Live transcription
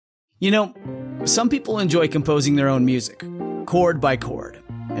You know, some people enjoy composing their own music, chord by chord,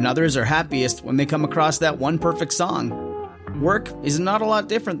 and others are happiest when they come across that one perfect song. Work is not a lot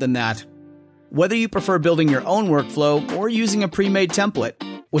different than that. Whether you prefer building your own workflow or using a pre-made template,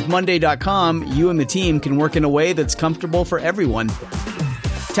 with Monday.com, you and the team can work in a way that's comfortable for everyone.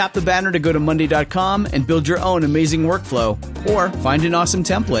 Tap the banner to go to Monday.com and build your own amazing workflow, or find an awesome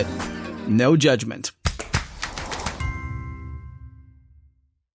template. No judgment.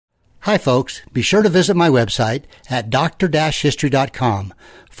 Hi folks, be sure to visit my website at dr-history.com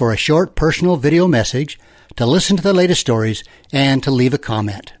for a short personal video message, to listen to the latest stories, and to leave a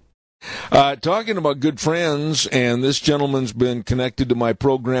comment. Talking about good friends, and this gentleman's been connected to my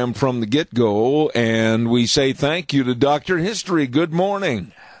program from the get-go, and we say thank you to Dr. History. Good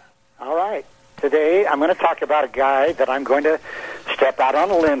morning. All right. Today I'm going to talk about a guy that I'm going to step out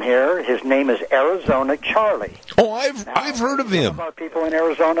on a limb here. His name is Arizona Charlie. Oh, I've heard of him. Some of our people in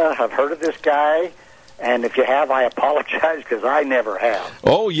Arizona have heard of this guy, and if you have, I apologize because I never have.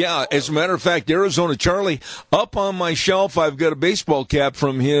 Oh, yeah. As a matter of fact, Arizona Charlie, up on my shelf, I've got a baseball cap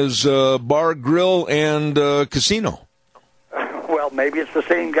from his bar, grill, and casino. Well, maybe it's the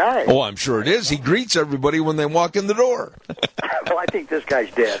same guy. Oh, I'm sure it is. He greets everybody when they walk in the door. Well, I think this guy's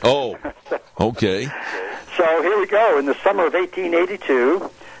dead. Oh, okay. So here we go. In the summer of 1882,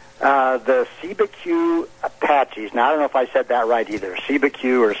 the Cibique Apaches, now I don't know if I said that right either,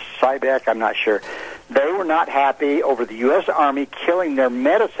 Cibique or Cibec, I'm not sure. They were not happy over the U.S. Army killing their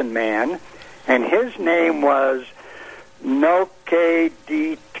medicine man, and his name was Noke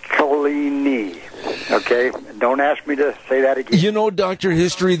di Colini. Okay? Don't ask me to say that again. You know, Dr.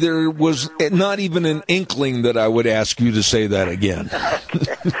 History, there was not even an inkling that I would ask you to say that again.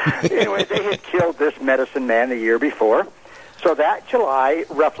 Anyway, they had killed this medicine man the year before. So that July,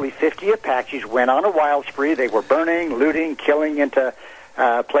 roughly 50 Apaches went on a wild spree. They were burning, looting, killing into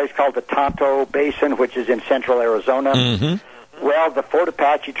a place called the Tonto Basin, which is in central Arizona. Mm-hmm. Well, the Fort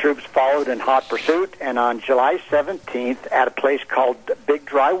Apache troops followed in hot pursuit, and on July 17th, at a place called Big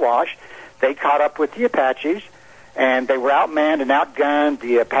Dry Wash, they caught up with the Apaches, and they were outmanned and outgunned.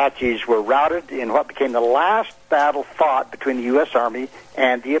 The Apaches were routed in what became the last battle fought between the U.S. Army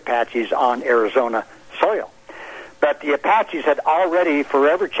and the Apaches on Arizona soil. But the Apaches had already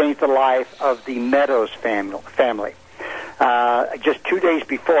forever changed the life of the Meadows family. Just 2 days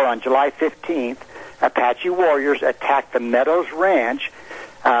before, on July 15th, Apache warriors attacked the Meadows Ranch.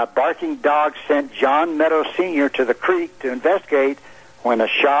 Barking dogs sent John Meadows Sr. to the creek to investigate. When a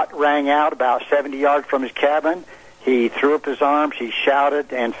shot rang out about 70 yards from his cabin, he threw up his arms, he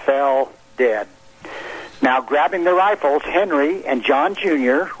shouted, and fell dead. Now, grabbing their rifles, Henry and John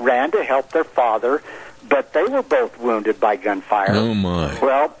Jr. ran to help their father, but they were both wounded by gunfire. Oh, my.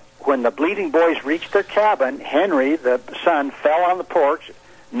 Well, when the bleeding boys reached their cabin, Henry, the son, fell on the porch,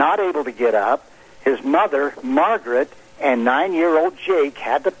 not able to get up. His mother, Margaret, and 9-year-old Jake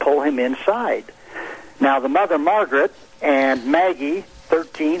had to pull him inside. Now, the mother, Margaret, and Maggie,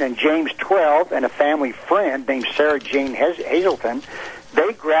 13, and James, 12, and a family friend named Sarah Jane Hazelton,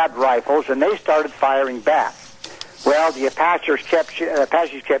 they grabbed rifles and they started firing back. Well, the Apaches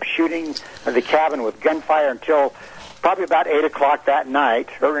kept shooting the cabin with gunfire until probably about 8 o'clock that night,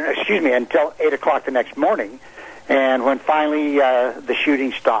 until 8 o'clock the next morning, and when finally the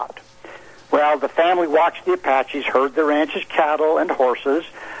shooting stopped. Well, the family watched the Apaches herd the ranch's cattle and horses.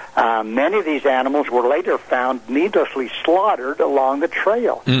 Many of these animals were later found needlessly slaughtered along the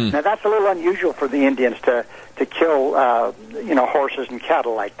trail. Now, that's a little unusual for the Indians to kill, horses and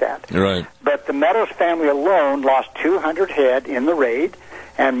cattle like that. Right. But the Meadows family alone lost 200 head in the raid,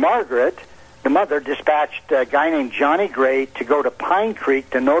 and Margaret, the mother, dispatched a guy named Johnny Gray to go to Pine Creek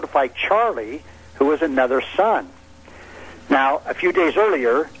to notify Charlie, who was another son. Now, a few days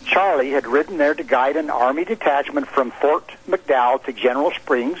earlier, Charlie had ridden there to guide an Army detachment from Fort McDowell to General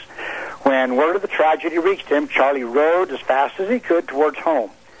Springs. When word of the tragedy reached him, Charlie rode as fast as he could towards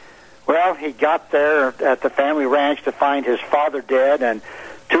home. Well, he got there at the family ranch to find his father dead and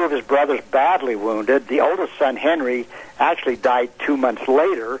 2 of his brothers badly wounded. The oldest son, Henry, actually died 2 months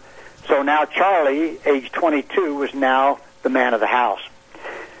later. So now Charlie, age 22, was now the man of the house.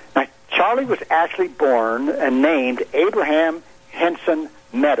 Now, Charlie was actually born and named Abraham Henson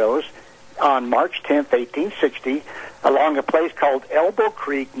Meadows on March 10th, 1860, along a place called Elbow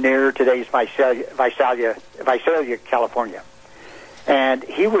Creek near today's Visalia, California. And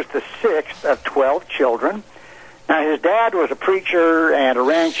he was the 6th of 12 children. Now, his dad was a preacher and a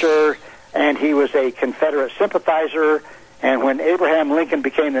rancher, and he was a Confederate sympathizer. And when Abraham Lincoln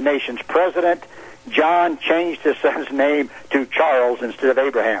became the nation's president, John changed his son's name to Charles instead of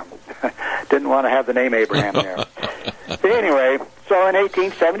Abraham. Didn't want to have the name Abraham there. But anyway, So in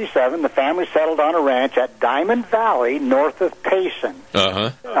 1877, the family settled on a ranch at Diamond Valley, north of Payson.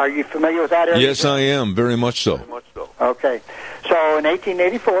 Uh-huh. Are you familiar with that area? Yes, I am. Very much so. Okay. So in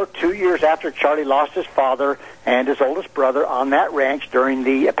 1884, 2 years after Charlie lost his father and his oldest brother on that ranch during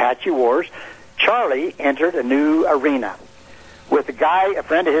the Apache Wars, Charlie entered a new arena. With a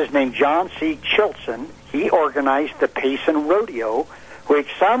friend of his named John C. Chilson, he organized the Payson Rodeo, which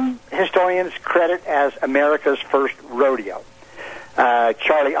some historians credit as America's first rodeo.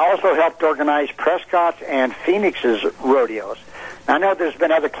 Charlie also helped organize Prescott's and Phoenix's rodeos. Now, I know there's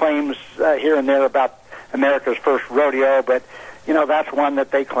been other claims here and there about America's first rodeo, but, that's one that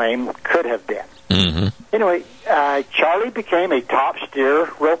they claim could have been. Mm-hmm. Anyway, Charlie became a top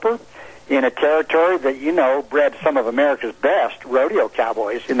steer roper in a territory that, bred some of America's best rodeo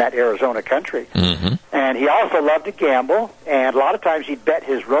cowboys in that Arizona country. Mm-hmm. And he also loved to gamble, and a lot of times he'd bet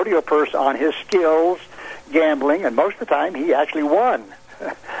his rodeo purse on his skills gambling, and most of the time he actually won,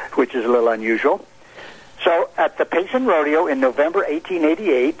 which is a little unusual. So at the Payson Rodeo in November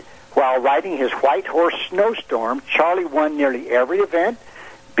 1888, while riding his white horse Snowstorm, Charlie won nearly every event,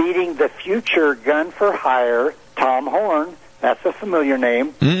 beating the future gun for hire Tom Horn. That's a familiar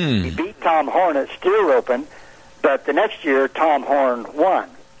name. He beat Tom Horn at steer roping, but the next year Tom Horn won.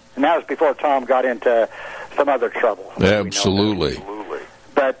 And that was before Tom got into some other trouble. Absolutely.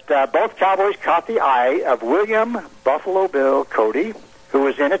 But both cowboys caught the eye of William Buffalo Bill Cody, who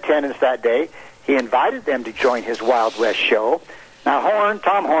was in attendance that day. He invited them to join his Wild West show. Now,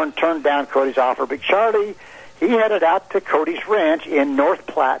 Tom Horn turned down Cody's offer, but Charlie, he headed out to Cody's ranch in North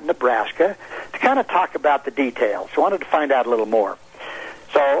Platte, Nebraska, to kind of talk about the details. So I wanted to find out a little more.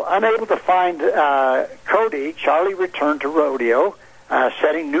 So, unable to find Cody, Charlie returned to rodeo,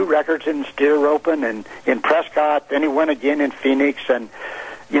 setting new records in steer roping and in Prescott. Then he went again in Phoenix. And,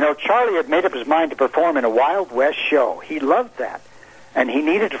 Charlie had made up his mind to perform in a Wild West show. He loved that. And he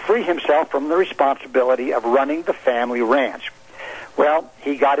needed to free himself from the responsibility of running the family ranch. Well,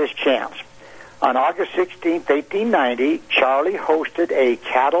 he got his chance. On August 16, 1890, Charlie hosted a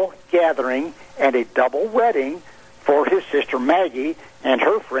cattle gathering and a double wedding for his sister Maggie and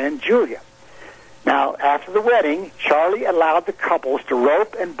her friend Julia. Now, after the wedding, Charlie allowed the couples to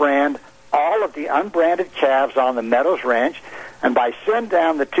rope and brand all of the unbranded calves on the Meadows Ranch, and by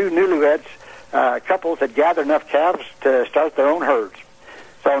sundown, the two newlyweds couples had gathered enough calves to start their own herds.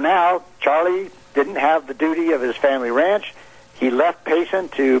 So now, Charlie didn't have the duty of his family ranch. He left Payson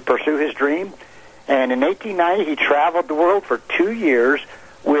to pursue his dream, and in 1890, he traveled the world for 2 years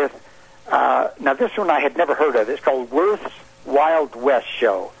with, now this one I had never heard of. It's called Worth's Wild West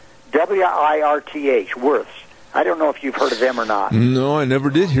Show, W-I-R-T-H, Worth's. I don't know if you've heard of them or not. No, I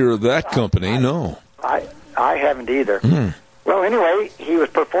never did hear of that company, no. I haven't either. Well, anyway, he was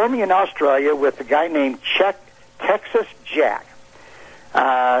performing in Australia with a guy named Texas Jack.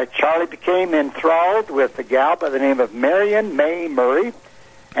 Charlie became enthralled with a gal by the name of Marion May Murray,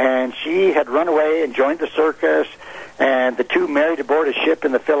 and she had run away and joined the circus, and the two married aboard a ship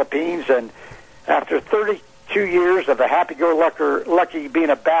in the Philippines, and after 32 years of a happy-go-lucky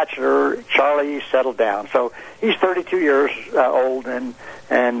being a bachelor, Charlie settled down. So he's 32 years old and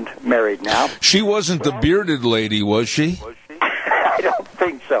married now. She wasn't the bearded lady, was she? I don't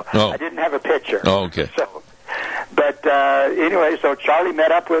think so. Oh. I didn't have a picture. Oh, okay. But anyway, so Charlie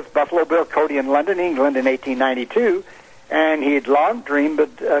met up with Buffalo Bill Cody in London, England in 1892, and he had long dreamed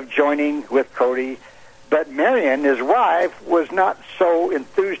of joining with Cody. But Marion, his wife, was not so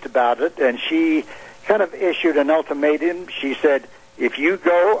enthused about it, and she kind of issued an ultimatum. She said, if you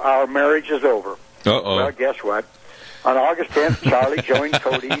go, our marriage is over. Uh-oh. Well, guess what? On August 10th, Charlie joined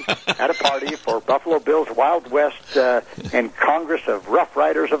Cody at a party for Buffalo Bill's Wild West and Congress of Rough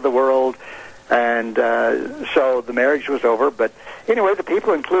Riders of the World. And so the marriage was over. But anyway, the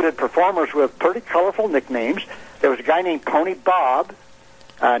people included performers with pretty colorful nicknames. There was a guy named Pony Bob,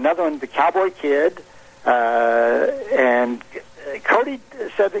 another one, the Cowboy Kid. And Cody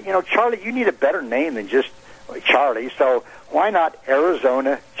said that, Charlie, you need a better name than just Charlie. So why not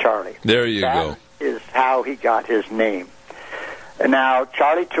Arizona Charlie? There you go. That is how he got his name. And now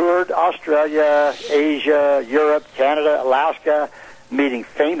Charlie toured Australia, Asia, Europe, Canada, Alaska, meeting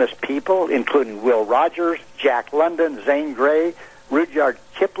famous people, including Will Rogers, Jack London, Zane Grey, Rudyard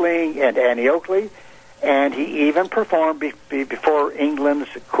Kipling, and Annie Oakley. And he even performed before England's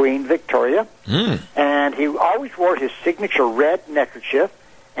Queen Victoria. And he always wore his signature red neckerchief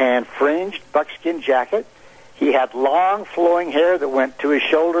and fringed buckskin jacket. He had long flowing hair that went to his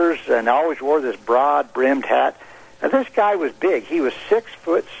shoulders and always wore this broad-brimmed hat. Now, this guy was big. He was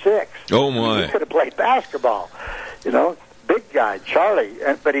 6'6". Oh, my. He could have played basketball, big guy, Charlie.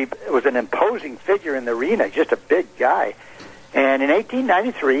 But he was an imposing figure in the arena, just a big guy. And in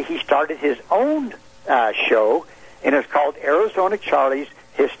 1893, he started his own show, and it's called Arizona Charlie's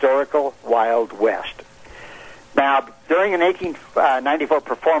Historical Wild West. Now, during an 1894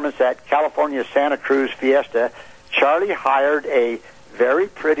 performance at California's Santa Cruz Fiesta, Charlie hired a very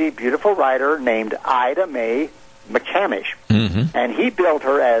pretty, beautiful writer named Ida Mae McCamish, and he billed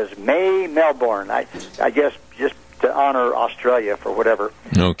her as Mae Melbourne, I guess just to honor Australia for whatever.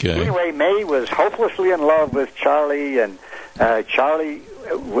 Okay. Anyway, Mae was hopelessly in love with Charlie, and Charlie,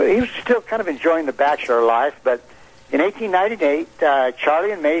 he was still kind of enjoying the bachelor life, but in 1898,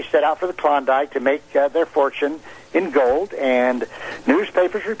 Charlie and Mae set out for the Klondike to make their fortune in gold, and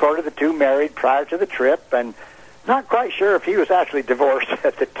newspapers reported the two married prior to the trip, and not quite sure if he was actually divorced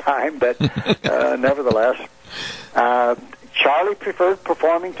at the time, but nevertheless. Charlie preferred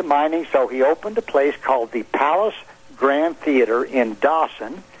performing to mining, so he opened a place called the Palace Grand Theater in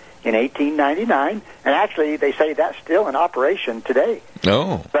Dawson in 1899, and actually they say that's still in operation today.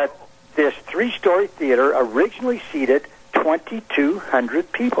 Oh. But this three-story theater originally seated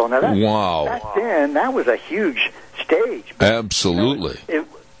 2,200 people. Now, back then, that was a huge stage. But, absolutely.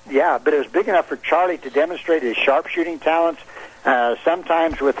 But it was big enough for Charlie to demonstrate his sharpshooting talents,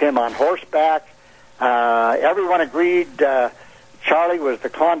 sometimes with him on horseback. Everyone agreed Charlie was the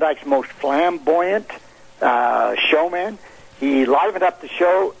Klondike's most flamboyant showman. He livened up the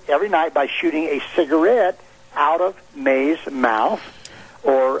show every night by shooting a cigarette out of Mae's mouth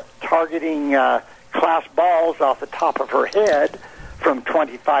or targeting glass balls off the top of her head from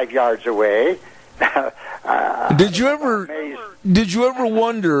 25 yards away. Did you ever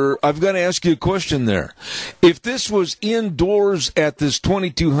wonder, I've got to ask you a question there, if this was indoors at this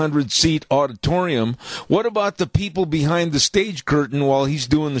 2,200 seat auditorium, what about the people behind the stage curtain while he's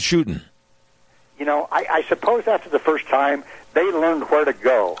doing the shooting? You know, I suppose after the first time, they learned where to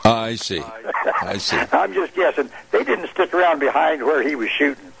go. I see. I'm just guessing. They didn't stick around behind where he was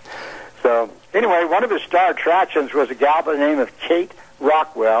shooting. So, anyway, one of his star attractions was a gal by the name of Kate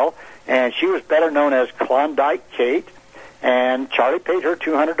Rockwell, and she was better known as Klondike Kate, and Charlie paid her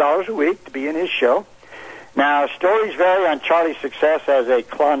 $200 a week to be in his show. Now, stories vary on Charlie's success as a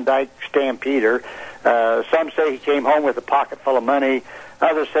Klondike stampeder. Some say he came home with a pocket full of money.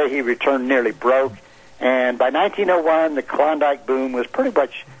 Others say he returned nearly broke. And by 1901, the Klondike boom was pretty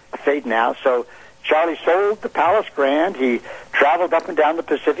much fading out, so Charlie sold the Palace Grand. He traveled up and down the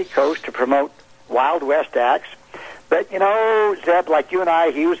Pacific Coast to promote Wild West acts. But, you know, Zeb, like you and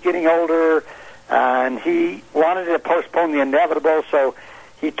I, he was getting older, and he wanted to postpone the inevitable, so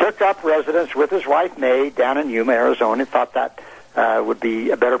he took up residence with his wife, Mae, down in Yuma, Arizona, and thought that would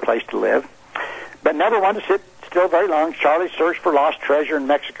be a better place to live. But never wanted to sit still very long. Charlie searched for lost treasure in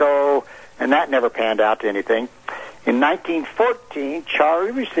Mexico, and that never panned out to anything. In 1914,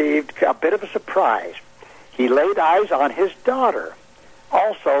 Charlie received a bit of a surprise. He laid eyes on his daughter,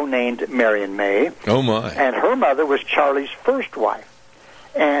 also named Marion Mae. Oh, my. And her mother was Charlie's first wife.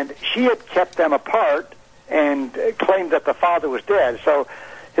 And she had kept them apart and claimed that the father was dead. So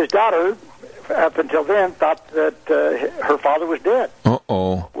his daughter, up until then, thought that her father was dead.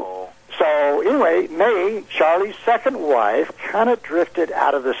 Uh-oh. So, anyway, Mae, Charlie's second wife, kind of drifted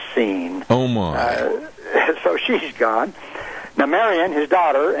out of the scene. Oh, my. So she's gone. Now, Marion, his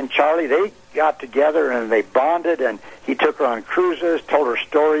daughter, and Charlie, they got together and they bonded, and he took her on cruises, told her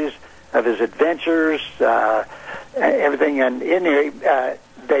stories of his adventures, everything. And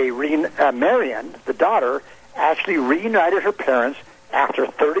Marion, the daughter, actually reunited her parents after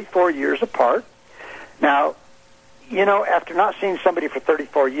 34 years apart. Now, you know, after not seeing somebody for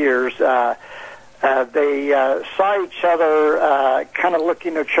 34 years, they saw each other, kind of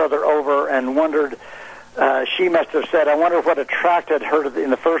looking each other over, and wondered, she must have said, I wonder what attracted her in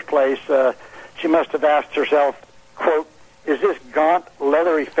the first place. She must have asked herself, quote, is this gaunt,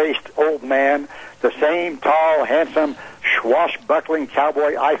 leathery-faced old man the same tall, handsome, swashbuckling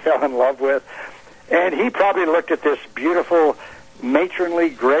cowboy I fell in love with? And he probably looked at this beautiful, matronly,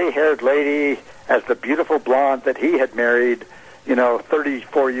 gray-haired lady as the beautiful blonde that he had married,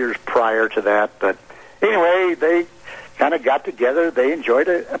 34 years prior to that. But anyway, they kind of got together. They enjoyed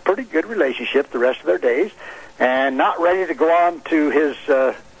a pretty good relationship the rest of their days. And not ready to go on to his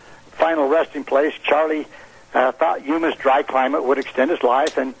final resting place, Charlie thought Yuma's dry climate would extend his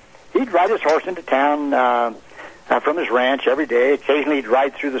life, and he'd ride his horse into town from his ranch every day. Occasionally he'd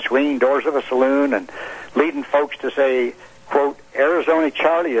ride through the swinging doors of a saloon and leading folks to say, quote, Arizona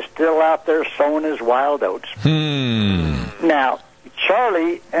Charlie is still out there sowing his wild oats. Now,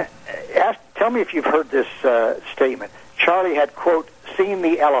 Charlie, tell me if you've heard this statement. Charlie had, quote, seen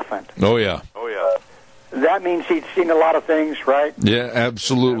the elephant. Oh, yeah. That means he'd seen a lot of things, right? Yeah,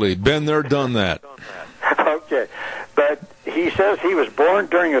 absolutely. Been there, done that. Okay. But he says he was born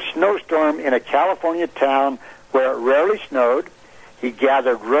during a snowstorm in a California town where it rarely snowed. He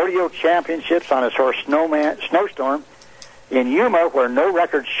gathered rodeo championships on his horse Snowstorm. In Yuma, where no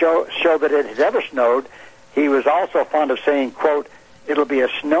records show that it had ever snowed, he was also fond of saying, quote, "It'll be a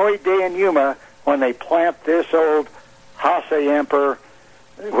snowy day in Yuma when they plant this old Hassayamper,"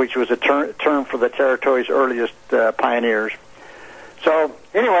 which was a term for the territory's earliest pioneers. So,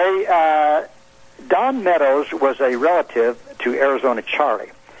 anyway, Don Meadows was a relative to Arizona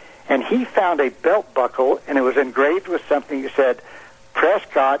Charlie, and he found a belt buckle, and it was engraved with something that said,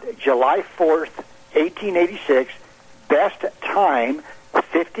 "Prescott, July 4th, 1886, best time,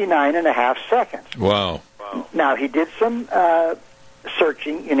 59.5 seconds." Wow. Now, he did some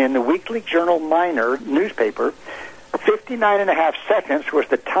searching, and in the Weekly Journal Minor newspaper, 59.5 seconds was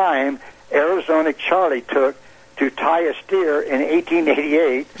the time Arizona Charlie took to tie a steer in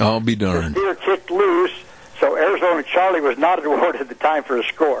 1888. I'll be darned. The steer kicked loose, so Arizona Charlie was not awarded the time for a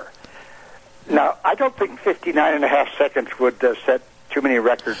score. Now, I don't think 59.5 seconds would set too many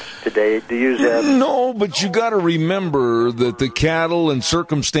records today to use that. No, but you got to remember that the cattle and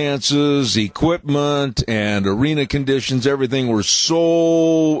circumstances, equipment, and arena conditions, everything were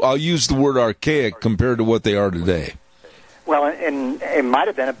so, I'll use the word archaic compared to what they are today. Well, and it might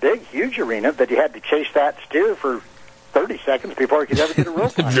have been a big, huge arena that you had to chase that steer for 30 seconds before he could ever get a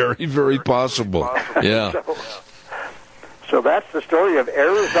rope on. Very, very possible. Yeah. So that's the story of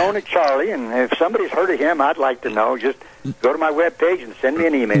Arizona Charlie, and if somebody's heard of him, I'd like to know. Just go to my webpage and send me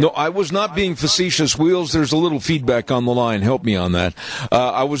an email. No, I was not being facetious. Wheels, there's a little feedback on the line. Help me on that.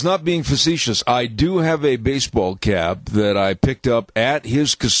 I was not being facetious. I do have a baseball cap that I picked up at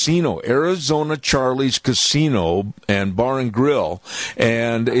his casino, Arizona Charlie's Casino and Bar and Grill,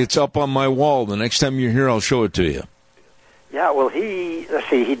 and it's up on my wall. The next time you're here, I'll show it to you. Yeah, well, he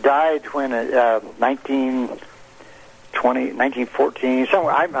died when 1914,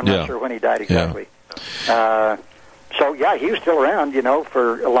 somewhere. I'm not sure when he died exactly. Yeah. So yeah, he was still around,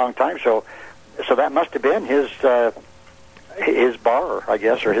 for a long time. So that must have been his bar, I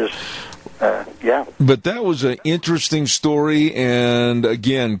guess, or his. Yeah. But that was an interesting story, and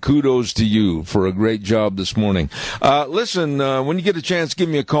again, kudos to you for a great job this morning. Listen, when you get a chance, give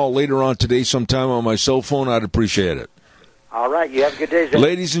me a call later on today sometime on my cell phone. I'd appreciate it. All right, you have a good day, Zeb.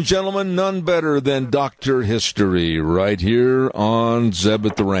 Ladies and gentlemen, none better than Dr. History right here on Zeb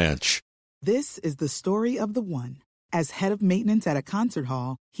at the Ranch. This is the story of the one. As head of maintenance at a concert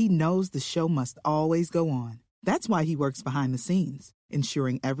hall, he knows the show must always go on. That's why he works behind the scenes,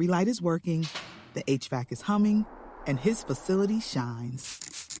 ensuring every light is working, the HVAC is humming, and his facility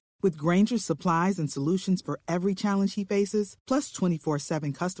shines. With Grainger's supplies and solutions for every challenge he faces, plus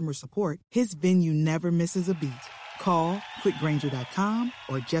 24/7 customer support, his venue never misses a beat. Call quickgrainger.com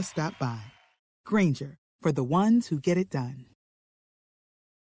or just stop by. Grainger, for the ones who get it done.